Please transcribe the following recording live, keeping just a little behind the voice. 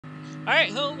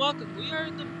Alright, hello, welcome. We are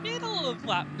in the middle of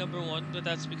lap number one, but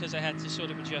that's because I had to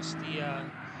sort of adjust the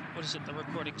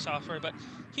recording software. But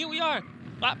here we are,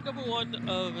 lap number one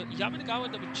of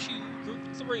Yamanagawa number two, group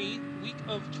three, week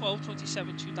of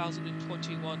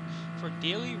 12/27/2021 for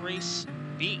daily race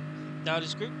B. Now it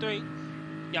is group three,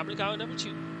 Yamanagawa number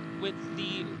two, with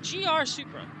the GR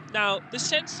Supra. Now, this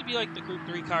tends to be like the group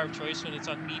three car of choice when it's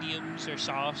on mediums or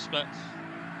softs, but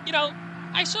you know,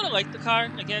 I sort of like the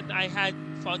car. Again, I had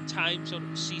fun times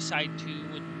on Seaside 2,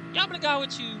 and Yamanagawa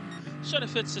 2 sort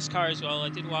of fits this car as well. I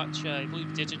did watch, I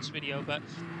believe, Digit's video, but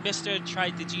Mister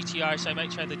tried the GTR, so I might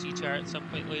try the GTR at some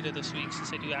point later this week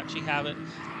since I do actually have it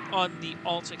on the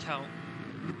alt account.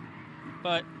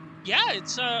 But yeah,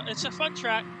 it's a fun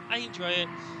track. I enjoy it.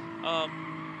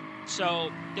 So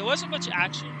there wasn't much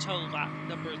action until lap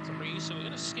number three, so we're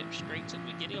gonna skip straight to the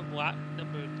beginning of lap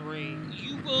number three.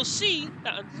 You will see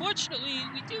that unfortunately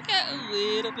we do get a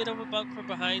little bit of a bump from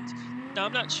behind. Now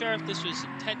I'm not sure if this was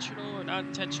intentional or not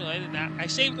intentional. I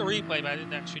saved the replay, but I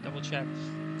didn't actually double check.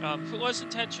 If it was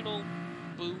intentional,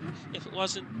 boo. If it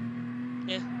wasn't,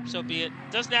 so be it.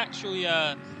 Doesn't actually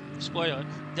spoiler.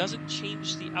 Doesn't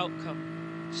change the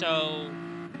outcome. So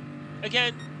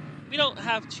again, we don't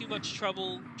have too much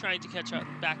trouble trying to catch up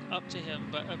back up to him,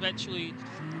 but eventually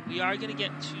we are going to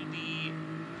get to the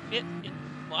fifth and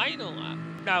final lap.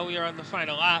 Now we are on the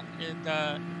final lap, and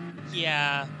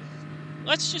yeah,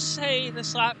 let's just say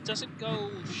this lap doesn't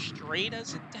go straight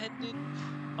as intended.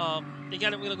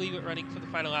 Again, I'm going to leave it running for the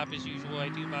final lap as usual. I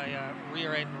do my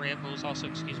rear end rambles, also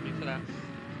excuse me for that.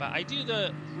 But I do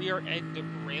the rear end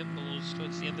rambles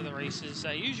towards the end of the races.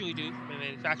 I usually do for my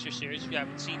manufacturer series if you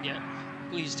haven't seen yet.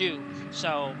 Please do.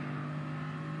 So,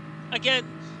 again,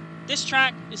 this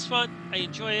track is fun. I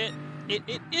enjoy it.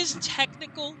 It is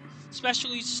technical,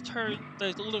 especially this turn,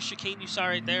 the little chicane you saw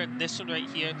right there, and this one right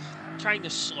here, trying to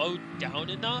slow down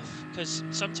enough, because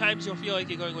sometimes you'll feel like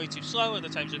you're going way too slow, other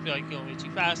times you'll feel like you're going way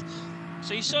too fast.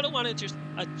 So you sort of want to just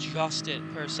adjust it,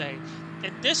 per se.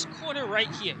 And this corner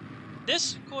right here,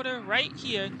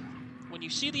 when you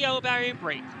see the yellow barrier,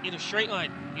 brake in a straight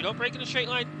line. You don't brake in a straight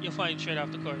line, you'll fly straight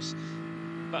off the course.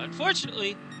 But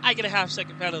unfortunately, I get a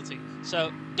half-second penalty.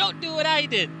 So don't do what I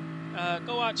did.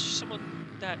 Go watch someone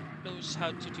that knows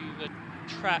how to do a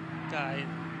track guide,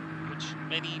 which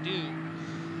many do.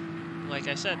 Like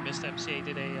I said, Mr. MCA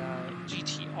did a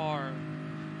GTR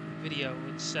video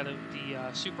instead of the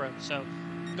Supra. So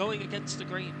going against the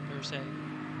grain, per se.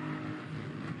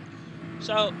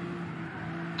 So,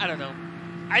 I don't know.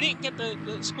 I didn't get the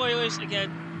spoilers again.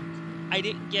 I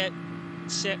didn't get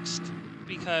sixth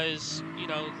because, you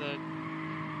know, the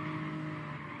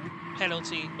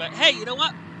penalty. But hey, you know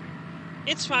what?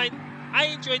 It's fine. I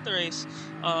enjoyed the race.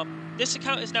 This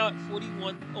account is now at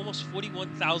 41, almost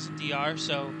 41,000 DR,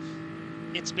 so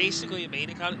it's basically a main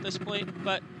account at this point.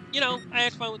 But, you know, I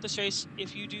had fun with this race.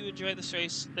 If you do enjoy this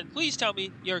race, then please tell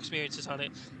me your experiences on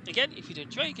it. Again, if you did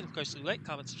enjoy, you can of course leave a like,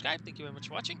 comment, subscribe. Thank you very much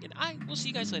for watching, and I will see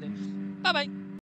you guys later. Bye-bye.